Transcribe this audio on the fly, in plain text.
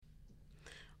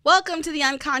Welcome to the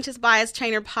Unconscious Bias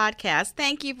Trainer Podcast.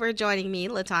 Thank you for joining me,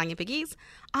 Latanya Pegues,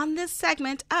 on this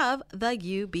segment of the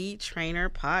UB Trainer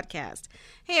Podcast.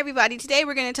 Hey, everybody. Today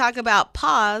we're going to talk about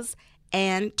pause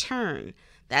and turn.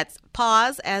 That's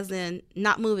pause as in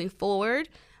not moving forward,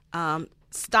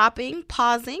 stopping,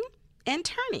 pausing, and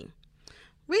turning.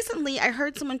 Recently, I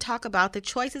heard someone talk about the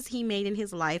choices he made in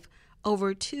his life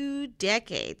over 2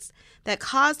 decades that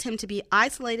caused him to be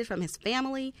isolated from his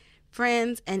family,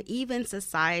 friends, and even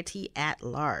society at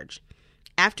large.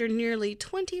 After nearly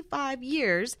 25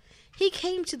 years, he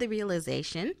came to the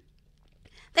realization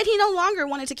that he no longer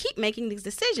wanted to keep making these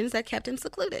decisions that kept him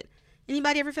secluded.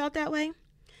 Anybody ever felt that way?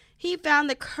 He found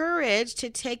the courage to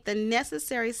take the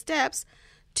necessary steps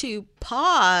to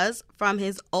pause from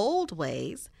his old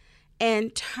ways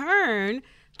and turn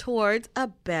towards a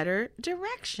better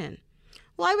direction.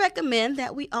 Well, I recommend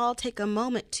that we all take a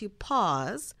moment to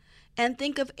pause and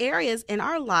think of areas in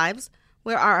our lives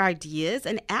where our ideas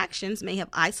and actions may have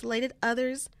isolated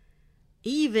others,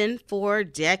 even for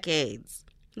decades.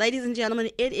 Ladies and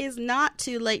gentlemen, it is not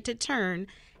too late to turn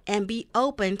and be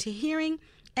open to hearing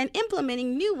and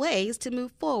implementing new ways to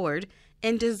move forward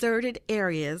in deserted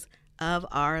areas of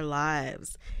our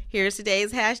lives. Here's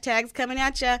today's hashtags coming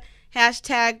at you.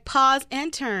 Hashtag pause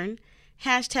and turn.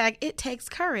 Hashtag it takes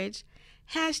courage.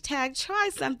 Hashtag try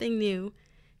something new.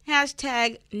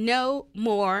 Hashtag no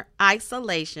more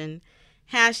isolation.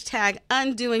 Hashtag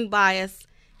undoing bias.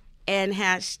 And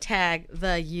hashtag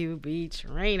the UB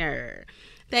Trainer.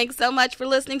 Thanks so much for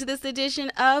listening to this edition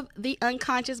of the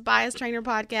Unconscious Bias Trainer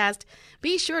Podcast.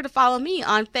 Be sure to follow me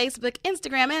on Facebook,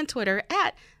 Instagram, and Twitter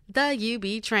at the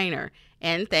UB Trainer.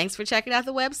 And thanks for checking out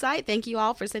the website. Thank you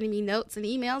all for sending me notes and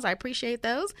emails. I appreciate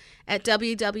those at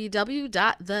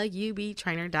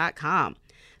www.theubtrainer.com.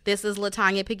 This is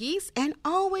Latanya Pegues, and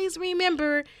always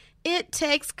remember, it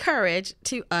takes courage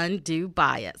to undo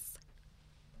bias.